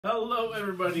Hello,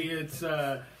 everybody. It's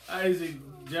Isaac,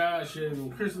 Josh,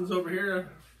 and Kristen's over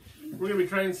here. We're going to be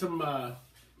trying some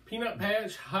Peanut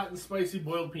Patch hot and spicy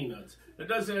boiled peanuts. It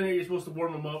does say in here you're supposed to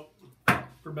warm them up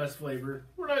for best flavor.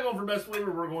 We're not going for best flavor.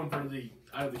 We're going for the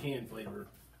out of the can flavor.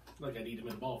 Like I'd eat them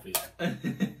in a ball field.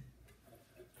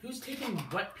 Who's taking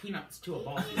wet peanuts to a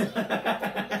ball field?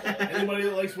 Anybody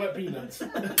that likes wet peanuts.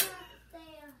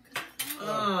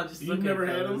 Oh, just You've never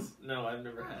had them? No, I've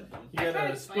never had them. You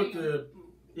gotta split the...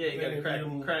 Yeah, you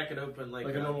gotta crack it open like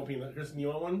a normal peanut. Kristen, you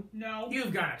want one? No.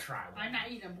 You've gotta try one. I'm not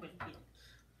eating wet peanuts.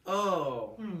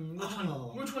 Oh.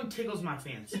 Which one tickles my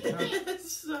fancy?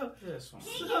 So, This one.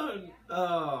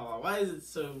 oh, why is it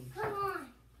so... Come on.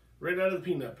 Right out of the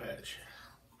Peanut Patch.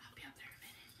 I'll be up there in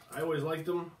a minute. I always liked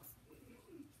them.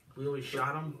 We always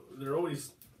shot them. They're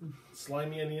always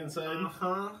slimy on the inside.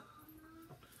 Uh-huh.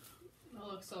 It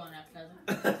looks so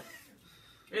unappetizing.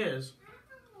 It is.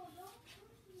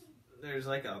 There's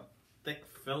like a thick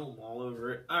film all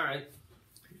over it. Alright.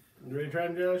 You ready to try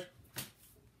them, Josh?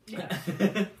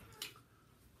 Yeah.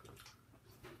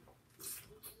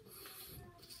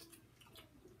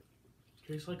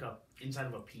 Tastes like a inside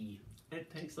of a pea.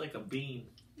 It tastes like a bean.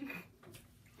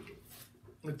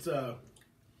 It's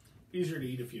easier to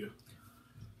eat if you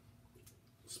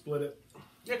split it.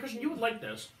 Yeah, Christian, you would like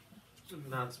this.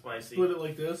 Not spicy. Split it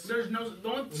like this. There's no the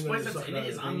only then spice just that's suck in it it out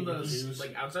is of on the the juice.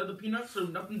 like outside the peanut, so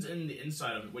nothing's in the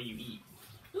inside of it what you eat.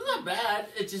 It's not bad.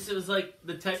 It was like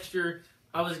the texture.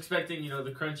 I was expecting,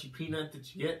 the crunchy peanut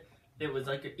that you get. It was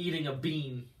like eating a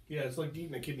bean. Yeah, it's like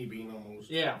eating a kidney bean almost.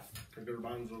 Yeah. A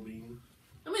garbanzo bean.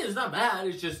 I mean, it's not bad.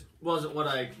 It just wasn't what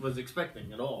I was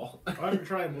expecting at all. I haven't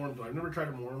tried warm though. I've never tried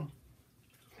them warm.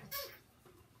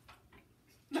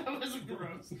 That was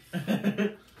gross.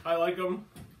 I like them.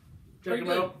 Check Pretty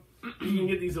them out. You can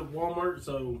get these at Walmart,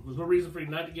 so there's no reason for you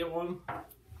not to get one.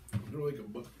 They're like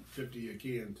 $1.50 a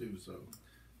can too, so.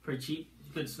 Pretty cheap.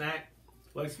 Good snack.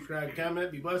 Like, subscribe,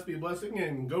 comment, be blessed, be a blessing,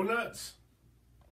 and go nuts!